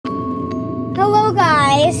Hello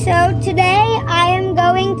guys, so today I am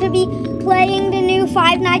going to be playing the new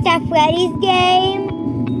Five Nights at Freddy's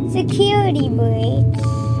game, Security Breach.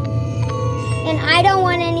 And I don't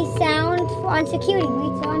want any sound on Security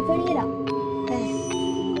Breach, so I'm turning it up.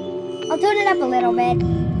 I'll turn it up a little bit.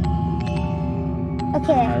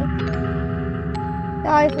 Okay.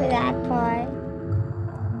 Sorry for that part.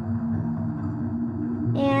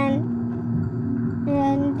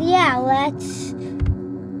 And yeah, let's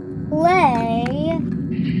play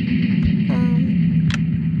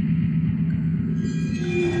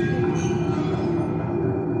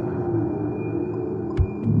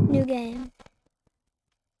new game.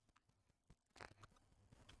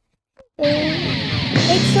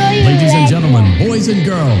 Ladies and gentlemen, boys and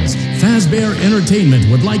girls, Fazbear Entertainment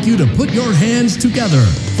would like you to put your hands together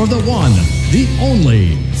for the one, the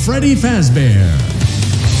only, Freddy Fazbear.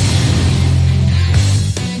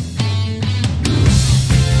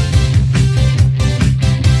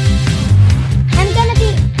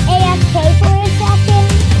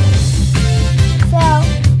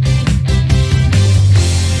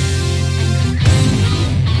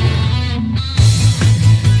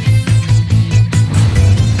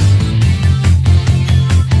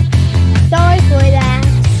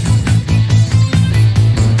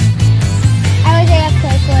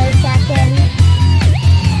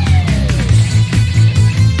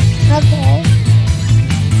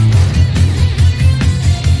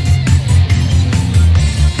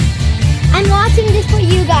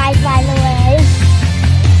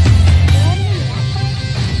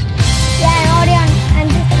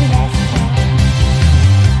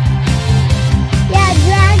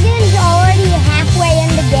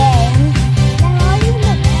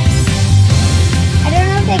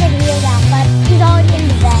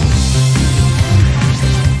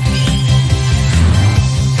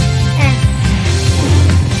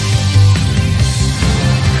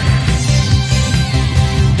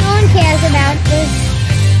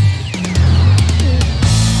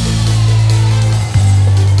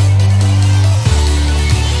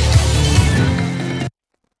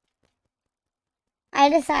 I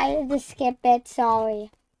decided to skip it, sorry.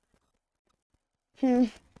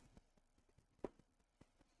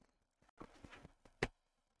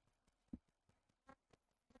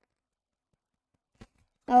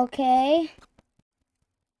 Okay.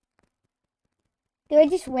 Do I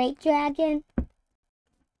just wait, Dragon?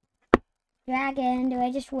 Dragon, do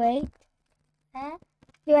I just wait? Huh?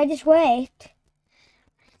 Do I just wait? I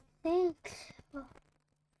think so.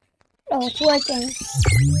 Oh, it's working.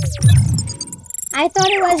 I thought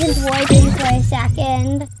it wasn't working for a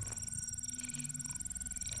second.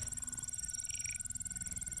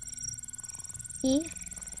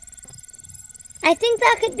 I think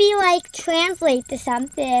that could be like translate to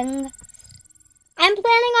something. I'm planning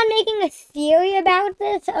on making a theory about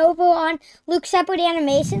this over on Luke Shepard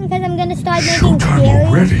Animation because I'm gonna start making theories.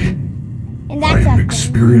 Already. And that's I am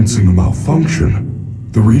experiencing a malfunction.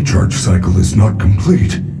 The recharge cycle is not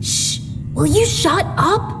complete. Shh! Will you shut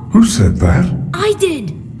up? Who said that? I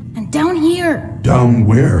did! And down here! Down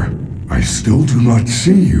where? I still do not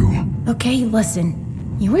see you. Okay, listen.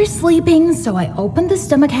 You were sleeping, so I opened the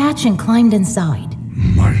stomach hatch and climbed inside.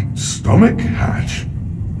 My stomach hatch?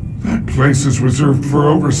 That place is reserved for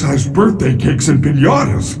oversized birthday cakes and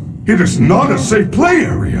piñatas. It is not a safe play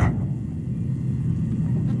area.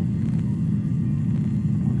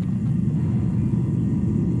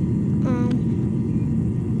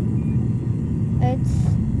 It's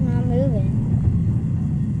not moving.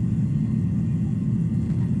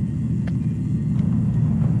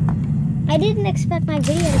 I didn't expect my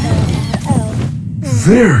video to go like that. Oh.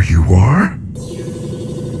 There you are.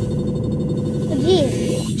 Oh,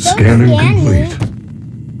 geez. Scanning complete.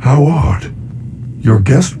 How odd. Your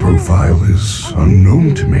guest profile is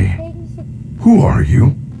unknown to me. Who are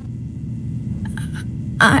you?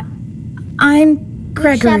 I'm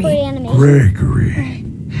Gregory. Gregory.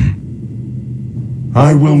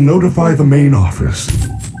 I will notify the main office.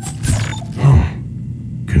 Oh,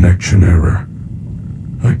 connection error.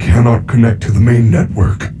 I cannot connect to the main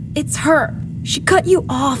network. It's her. She cut you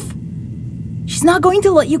off. She's not going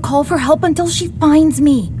to let you call for help until she finds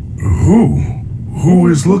me. Who? Who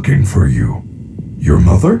is looking for you? Your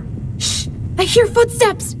mother? Shh! I hear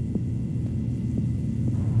footsteps!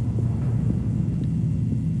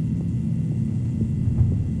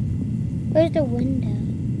 Where's the window?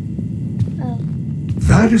 Oh.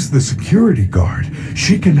 That is the security guard.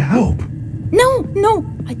 She can help. No,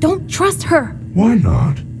 I don't trust her. Why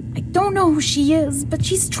not? I don't know who she is, but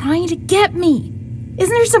she's trying to get me.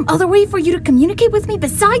 Isn't there some other way for you to communicate with me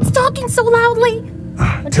besides talking so loudly?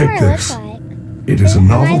 What Take do I this. look like? It is a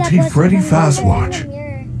Am I the novelty person Freddy from the Fast Watch.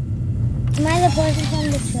 trailer? Am I the person from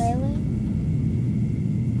the trailer?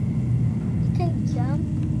 You can jump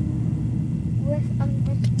with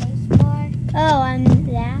the space bar. Oh, I'm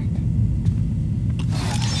that.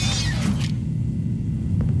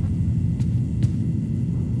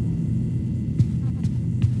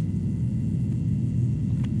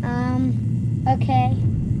 Okay.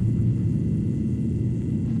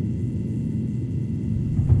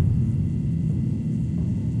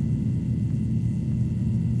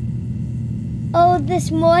 Oh, this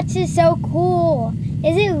mortse is so cool.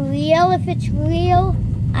 Is it real? If it's real,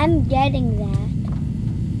 I'm getting that.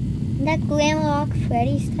 That Glamrock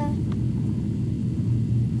Freddy stuff.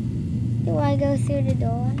 Do I go through the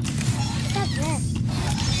door? What's this?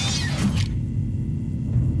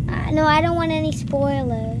 No, I don't want any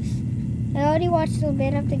spoilers. I already watched a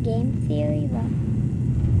bit of the game theory, but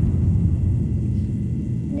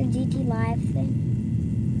the GT Live thing.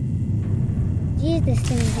 Jeez, this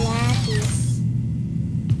thing is wacky.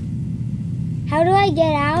 How do I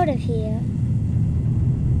get out of here?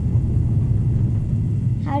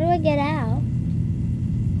 How do I get out?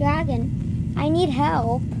 Dragon, I need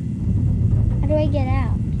help. How do I get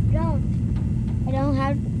out? I don't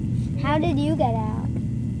have. How did you get out?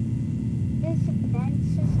 There's a fence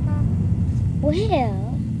system. Where?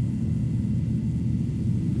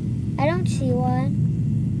 I don't see one.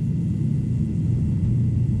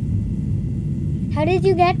 How did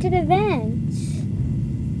you get to the vents?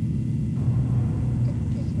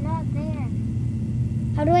 It's not there.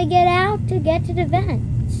 How do I get out to get to the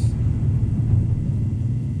vents?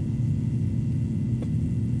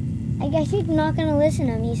 I guess he's not gonna listen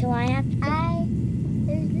to me, so I have to.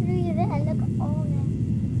 There's literally there. Look at all that.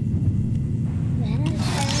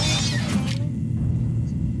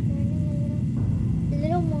 A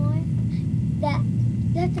little more. That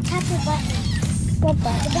you have to tap the button. What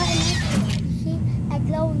button? The button next to it. See that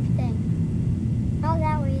glowing thing. Not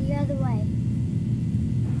that way, the other way.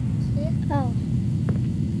 See? Oh.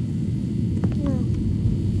 No.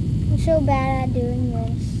 I'm so bad at doing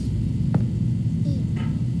this. E.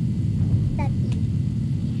 Tap E.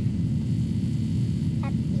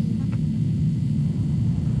 Tap E.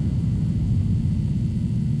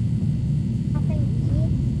 Tapping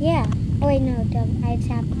E? Yeah. Oh wait, no, dumb. I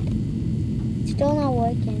tapped it. It's still not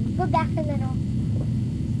working. Go back a little.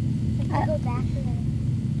 Go back a little.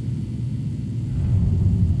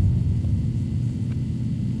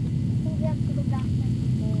 I think you have to go back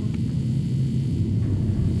more.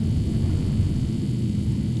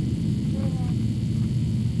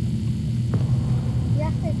 You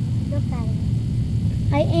have to look at it.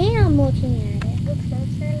 I am looking at it. Look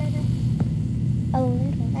closer a little. A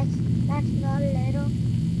little. That's not a little.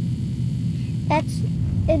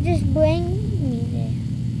 It just brings me there.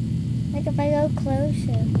 Like if I go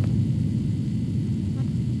closer.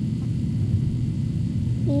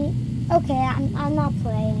 Okay, I'm not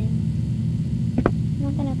playing. I'm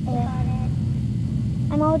not gonna play.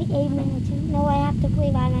 I'm already 8 minutes in. No, I have to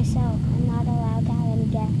play by myself. I'm not allowed to have any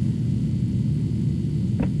guests.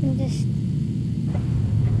 I'm just.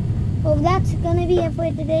 Well, that's gonna be it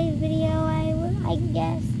for today's video. I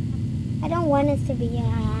guess. I don't want it to be. It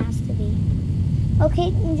has to be.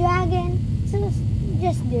 Okay, Dragon.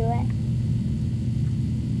 Just do it.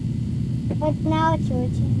 But now it's your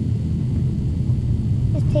turn.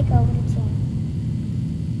 Just take over the channel.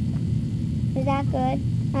 Is that good?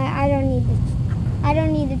 I don't need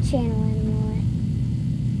the channel anymore.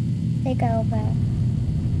 Take over.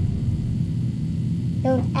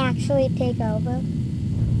 Don't actually take over.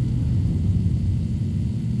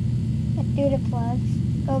 Let's do the plugs.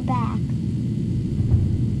 Go back.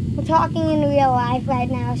 We're talking in real life right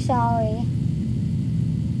now, sorry.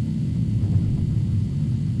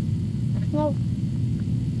 No.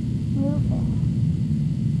 Move it.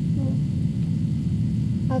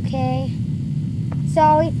 Okay.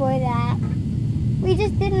 Sorry for that. We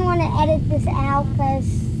just didn't want to edit this out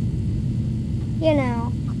because, you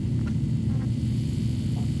know.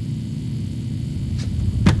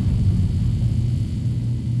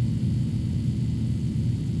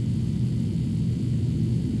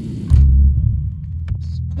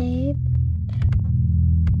 Escape.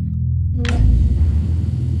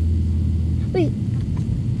 Wait.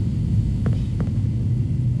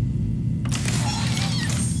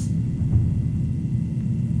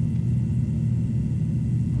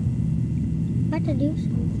 To do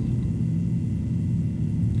something.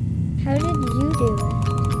 How did you do it?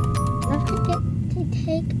 I have to get to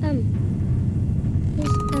take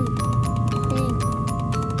this thing.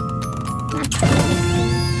 Not this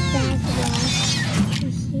thing. You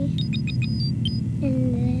see? And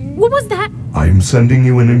then What was that? I am sending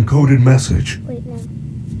you an encoded message. Wait, no.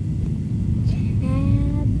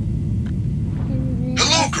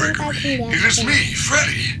 Hello, Gregory. It is me,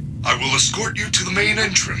 Freddy. I will escort you to the main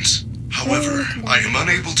entrance. However, I am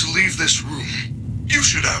unable to leave this room. You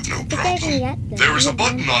should have no problem. There is a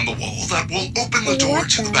button on the wall that will open the door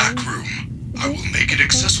to the back room. I will make it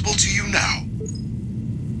accessible to you now.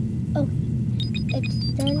 Oh, it's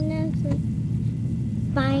done.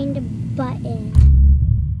 Find a button.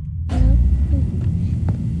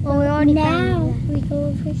 Well, we already now we go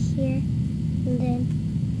over here, and then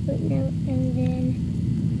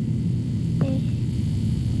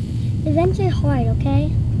the vents are hard,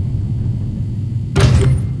 okay?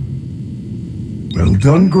 Well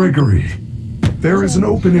done, Gregory. There is an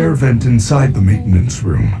open-air vent inside the maintenance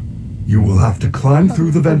room. You will have to climb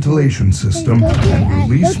through the ventilation system and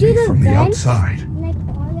release me from the outside.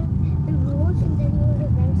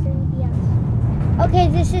 Okay,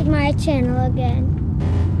 this is my channel again.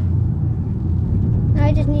 Now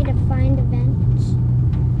I just need to find a vent,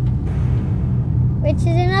 which is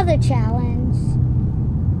another challenge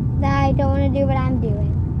that I don't want to do, but I'm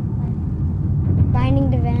doing. Finding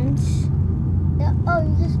the vents. Oh,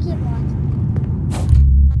 you just keep watching.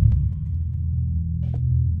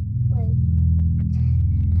 Wait.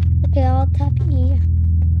 Okay, I'll tap E.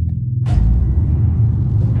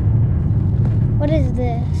 What is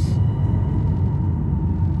this?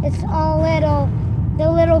 It's all the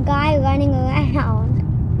little guy running around.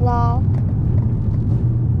 Lol.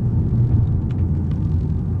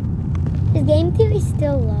 Is Game Theory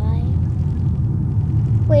still live?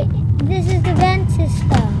 Wait, this is the vent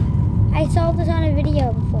system. I saw this on a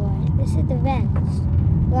video before. This is the vents,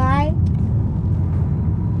 right?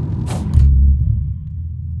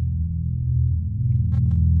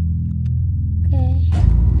 Okay.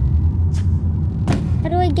 How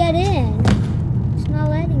do I get in? It's not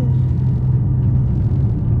letting me.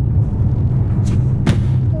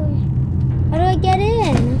 How do I get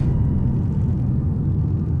in?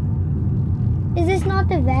 Is this not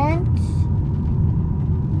the vents?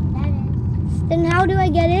 That is. Then how do I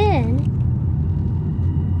get in?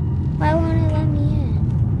 Why won't it let me in?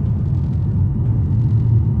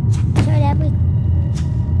 Tried everything.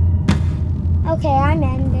 Okay, I'm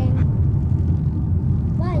ending.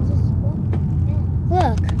 Why? Just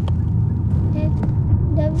look.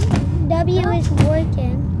 W is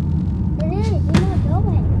working. It is. You're not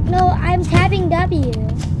going. No, I'm tapping W.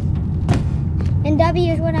 And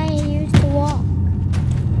W is what I use to walk.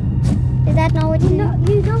 Is that not what you do?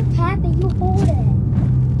 You don't tap it, you hold it.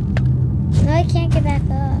 No, I can't get back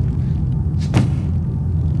up.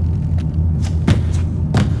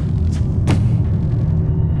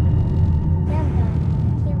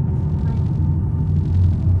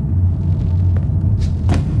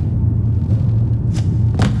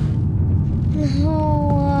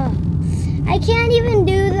 I can't even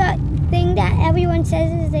do the thing that everyone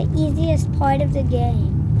says is the easiest part of the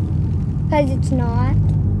game. Because it's not.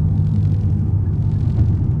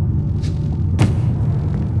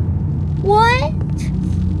 What?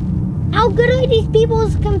 How good are these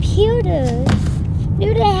people's computers?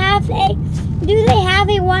 Do they have a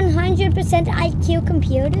 100% IQ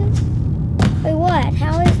computer? Or what?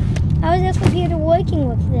 How is this computer working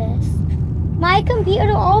with this? My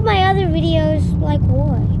computer, all my other videos like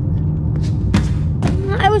work.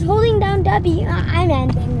 I was holding down W. I'm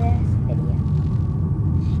ending this video.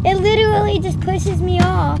 It literally just pushes me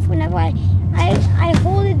off whenever I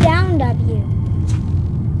hold it down W.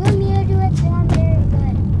 Let me do it so I'm very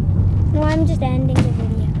good. No, I'm just ending the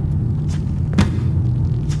video.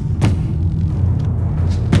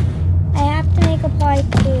 I have to make a part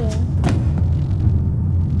 2.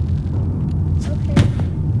 Okay.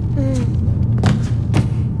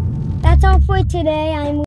 That's all for today. I'm